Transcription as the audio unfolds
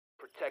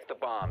Protect the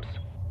bombs.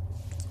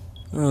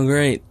 Oh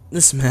great,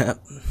 this map.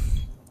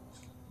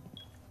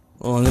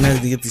 Well, I'm gonna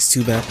have to get these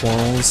two back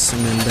walls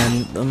and then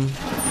bend them.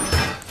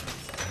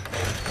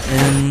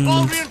 And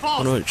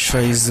what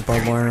should I use the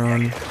barbed wire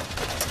on?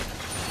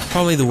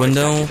 Probably the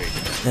window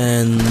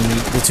and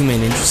the two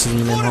main entrances in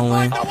the main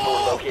hallway.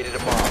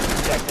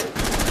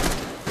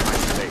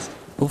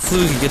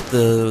 Hopefully we can get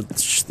the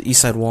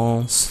east side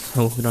walls,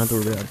 so we don't have to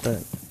worry about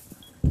that.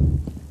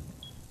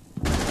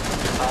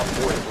 Op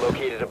 4 has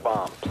located a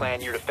bomb.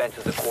 Plan your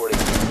defenses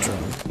accordingly.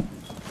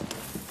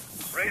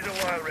 Razor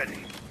wire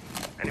ready.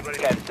 Anybody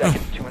 10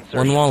 seconds to insertion.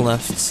 One wall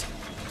left.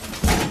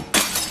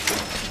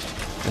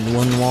 And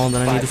one wall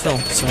that I need to fill,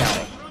 so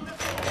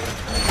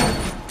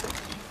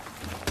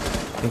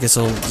I guess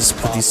I'll just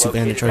put these two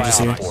bandit charges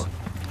here.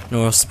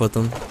 Nowhere else to put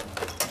them.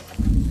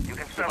 You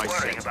can stop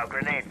worrying about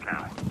grenades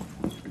now.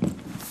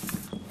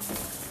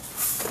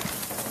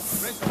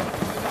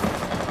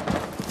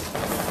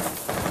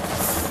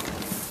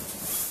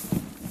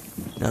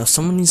 Now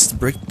someone needs to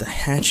break the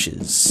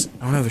hatches.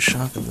 I don't have a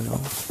shotgun though.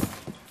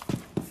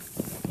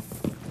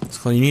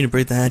 So you need to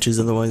break the hatches,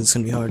 otherwise it's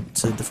gonna be hard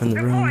to defend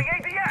the room.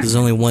 There's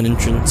only one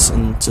entrance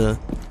into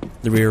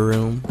the rear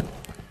room,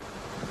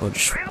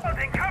 which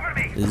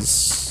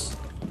is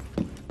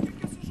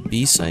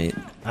B site.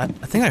 I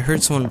think I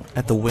heard someone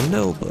at the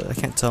window, but I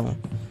can't tell.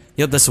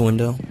 Yep, that's the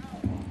window.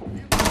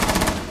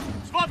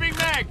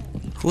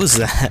 Who is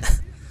that?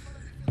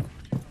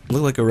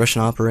 Look like a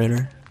Russian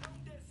operator.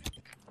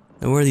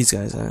 And where are these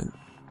guys at?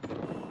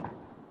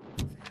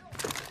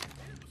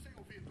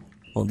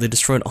 Well, they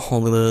destroyed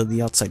all of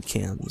the outside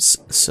cams,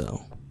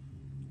 so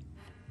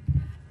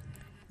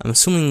I'm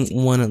assuming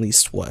one at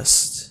least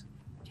west.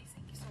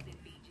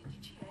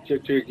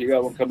 Chick, you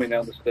got one coming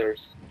down the stairs.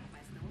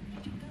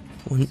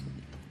 One,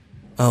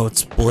 oh,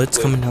 it's Blitz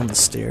coming down the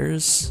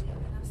stairs?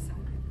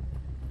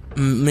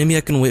 Maybe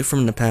I can wait for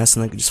him to pass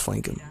and I can just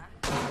flank him.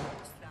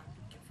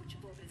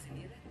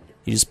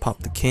 You just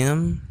pop the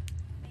cam.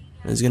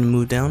 He's gonna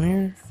move down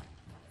here?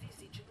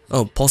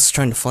 Oh, Pulse is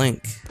trying to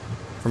flank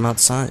from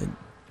outside.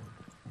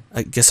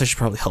 I guess I should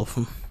probably help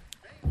him.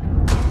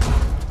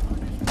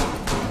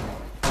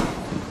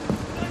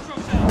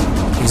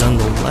 He's on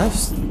the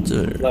left?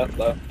 Or? Left.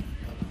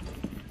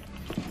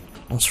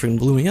 Almost freaking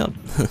blew me up.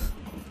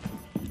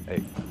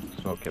 Hey,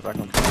 smoke, get back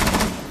on.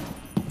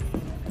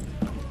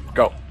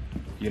 Go.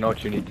 You know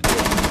what you need to do.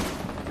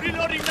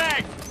 Reloading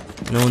mag.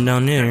 No one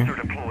down there.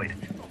 Deployed.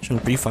 Trying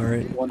to pre-fire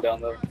it. One down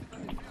there.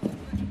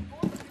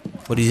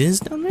 What he is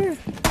down there?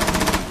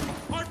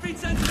 I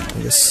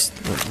guess.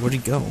 Where'd he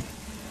go?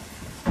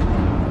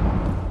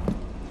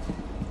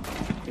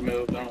 He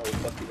moved. I don't know where the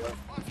fuck he went.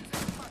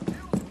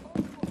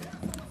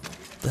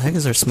 The heck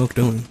is our smoke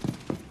doing?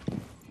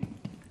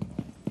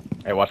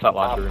 Hey, watch that Op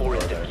launcher 4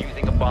 room is door there.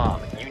 defusing a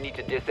bomb. You need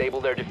to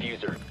disable their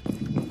diffuser.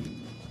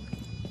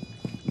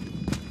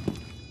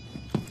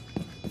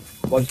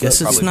 I guess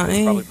it's not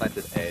A. Probably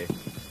planted A.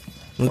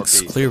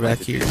 Looks B. clear back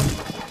Planted here. B.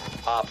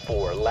 Op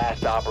 4,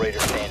 last operator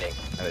standing.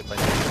 And they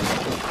planted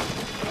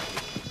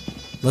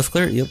Left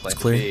clear? Yep, it's planted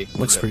clear. B.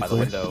 Looks pretty By the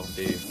clear. window,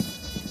 B.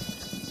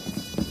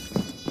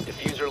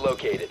 Diffuser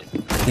located.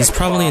 He's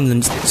probably in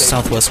the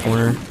southwest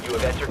corner. You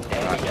have entered an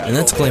enemy And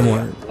that's controlled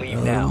Claymore. area.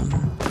 Leave now.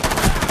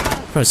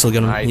 Probably still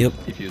get him. Nice. Yep.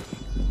 Defuse.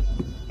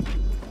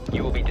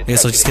 You will be detected.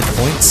 guess I'll just get the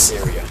points.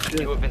 Area.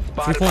 You have been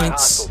spotted 3 by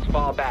points. hostiles.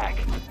 Fall back.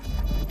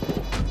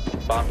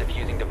 Bomb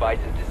defusing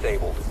devices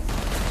disabled.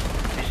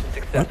 Mission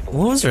successful.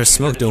 What was our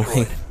smoke doing?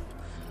 Destroyed.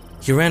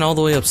 He ran all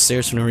the way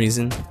upstairs for no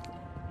reason.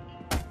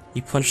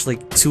 He punched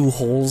like 2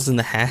 holes in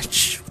the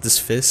hatch with his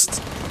fist.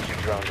 Use your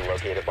drone to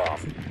locate a bomb.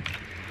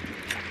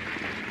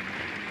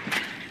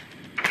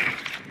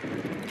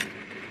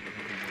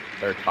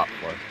 They're top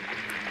floor.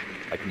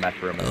 Like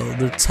match room. Oh,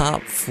 the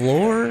top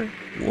floor?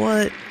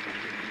 What?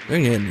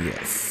 They're gonna get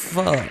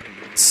fucked.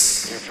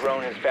 Your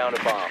drone has found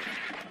a bomb.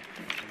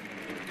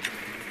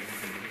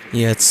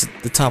 Yeah, it's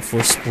the top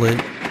floor split.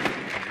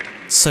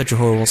 Such a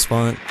horrible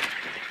spot.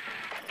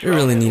 They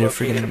really need to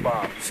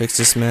freaking fix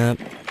this map.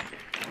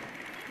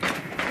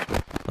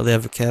 Oh, they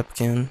have a cap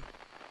can.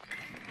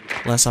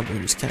 Last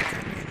operator's cap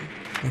can, man.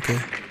 Okay.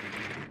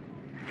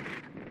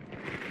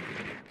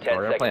 10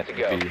 Or seconds to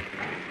go. B.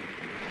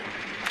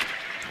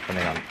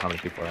 Depending on how many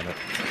people are in it.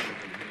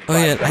 Oh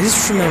yeah, I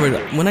just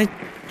remembered when I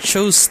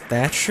chose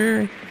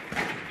Thatcher,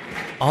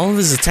 all of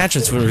his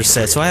attachments were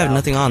reset, so I have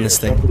nothing on this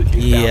thing.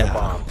 Yeah.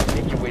 Bomb.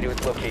 Make your way to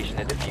its location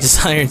and defuse.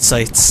 Just iron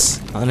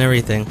sights on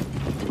everything.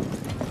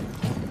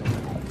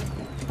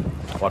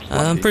 Watch the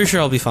I'm B. pretty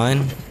sure I'll be fine.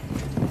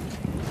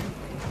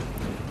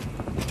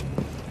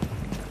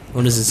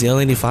 What is this, the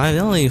L85? The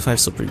L85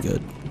 is still pretty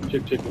good.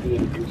 Chick, with the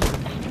diffuser.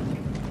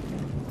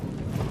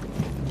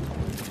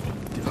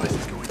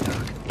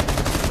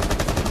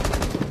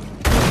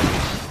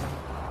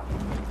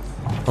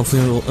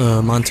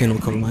 Hopefully Montana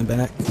will cover my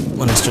back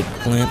when I start the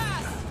plant.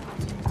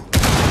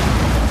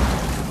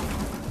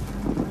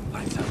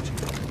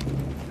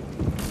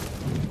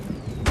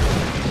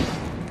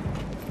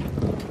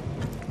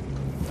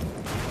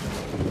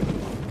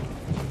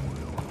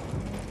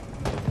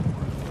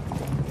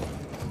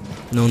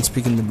 No one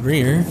speaking to the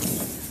rear.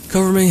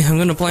 Cover me, I'm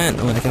gonna plant.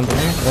 Oh, I can't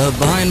plant.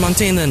 Behind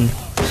Montaigne then.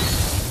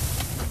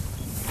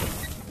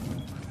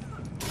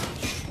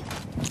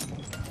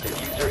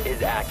 Diffuser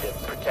is active,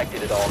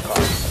 protected at all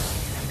costs.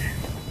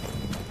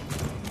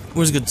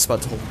 Where's a good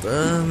spot to hold?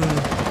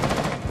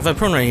 If I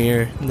prone right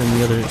here, then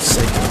the other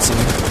side can see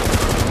me.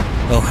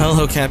 Oh,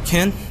 hello,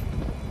 Capcan.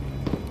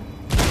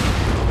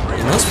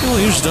 Yeah, most people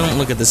usually don't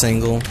look at this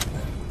angle.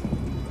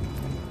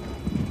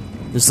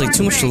 There's like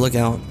too much to look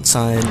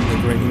outside,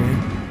 like right here.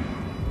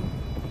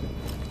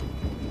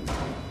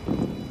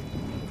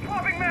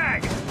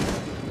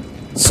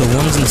 So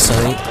one's in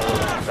sight,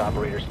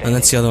 and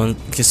that's the other one.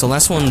 Okay, so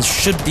last one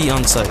should be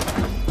on site.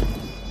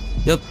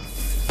 Yep.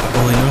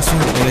 Holy no, sir.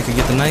 Maybe I could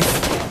get the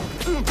knife.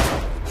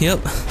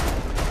 Yep.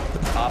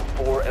 Op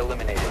 4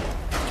 eliminated.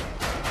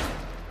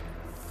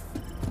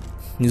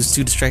 He was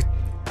too distracted.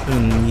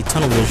 The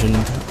tunnel vision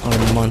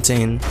on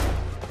Montaigne. To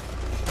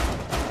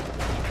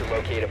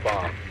locate a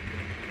bomb.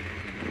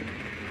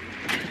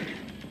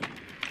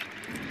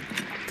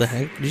 The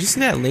heck? Did you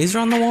see that laser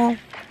on the wall?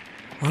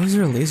 Why was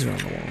there a laser on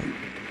the wall?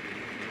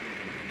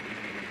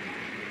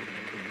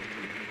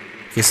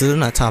 Okay, so they're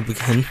not top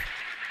again.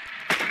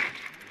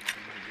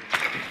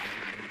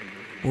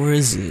 Where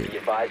is it? Be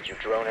advised your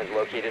drone has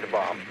located a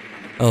bomb.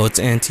 Oh, it's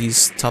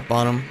Auntie's top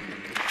bottom.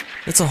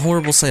 It's a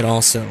horrible sight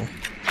also.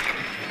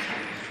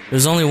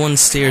 There's only one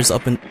stairs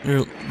up and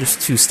there's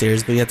two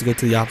stairs, but you have to go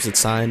to the opposite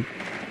side.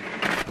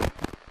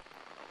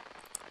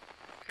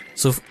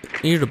 So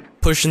either to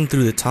push in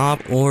through the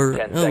top or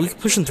we can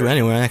push in through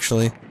anywhere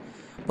actually.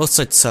 Both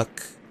sides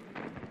suck.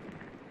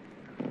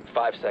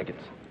 5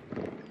 seconds.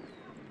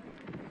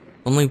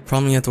 Only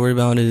problem you have to worry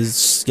about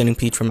is getting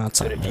peeked from The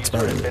outside. That's diffuser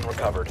about has it. been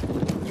recovered.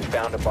 You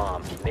found a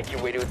bomb. Make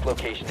your way to its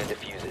location and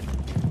defuse it.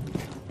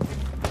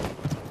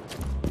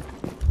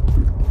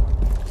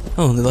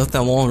 Oh, they left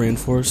that wall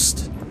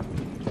reinforced.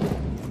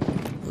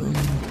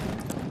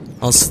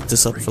 I'll set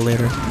this up for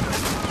later.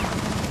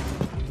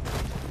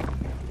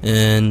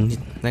 And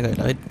that guy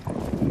died.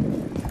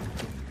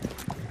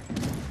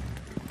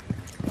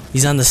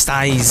 He's on the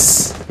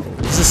skies.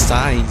 He's the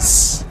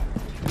skies.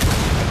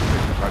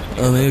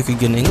 Oh, maybe we could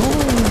get an angle.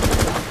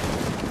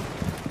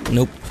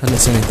 Nope, I didn't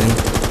see anything.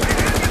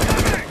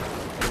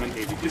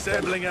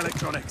 Disabling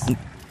electronics.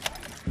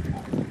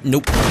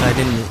 Nope, I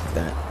didn't make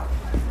that.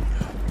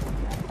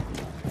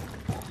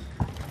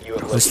 You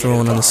have Let's located throw a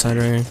one on the bomb. side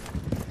right here.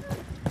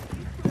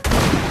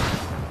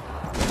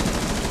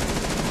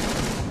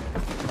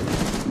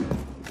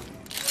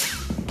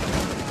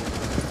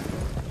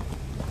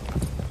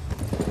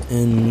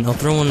 And I'll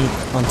throw one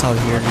on top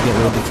here to get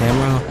rid of the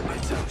camera.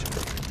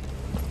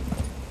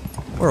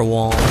 Or a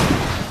wall.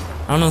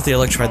 I don't know if they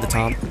electrified the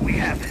top.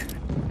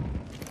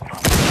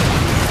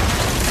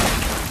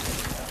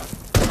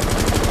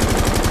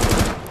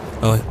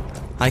 Oh,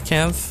 hi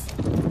Cav.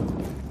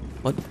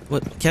 What?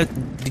 Cav,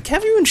 did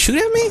Cav even shoot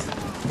at me?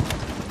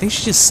 I think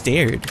she just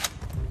stared.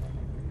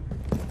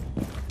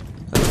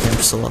 Oh, the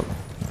camera's still up.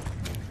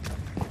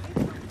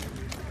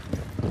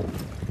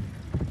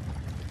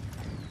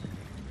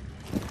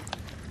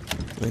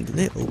 Wait, did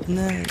they open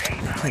that?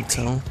 I can't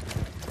tell.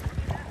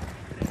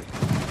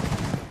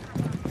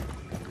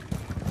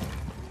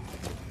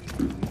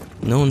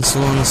 No one's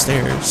still on the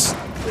stairs.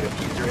 The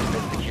diffuser has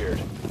been secured.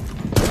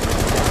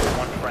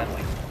 One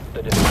friendly.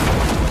 The diffuser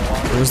is no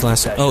longer Where's the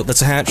last one? Oh,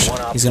 that's a hatch.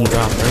 He's gonna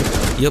drop,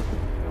 right? Yep.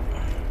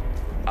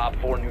 Op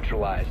 4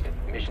 neutralized.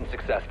 Mission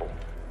successful.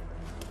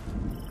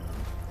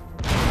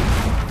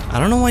 I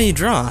don't know why you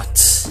dropped.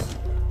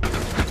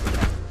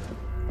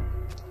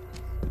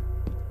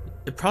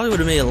 It probably would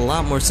have made a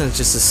lot more sense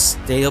just to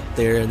stay up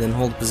there and then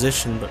hold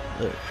position, but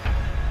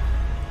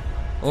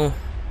oh,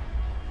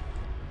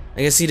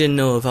 I guess he didn't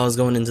know if I was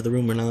going into the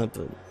room or not,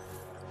 but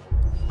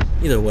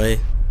either way,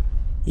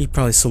 he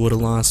probably still would have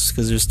lost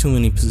because there's too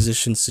many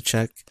positions to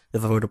check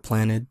if I would have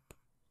planted.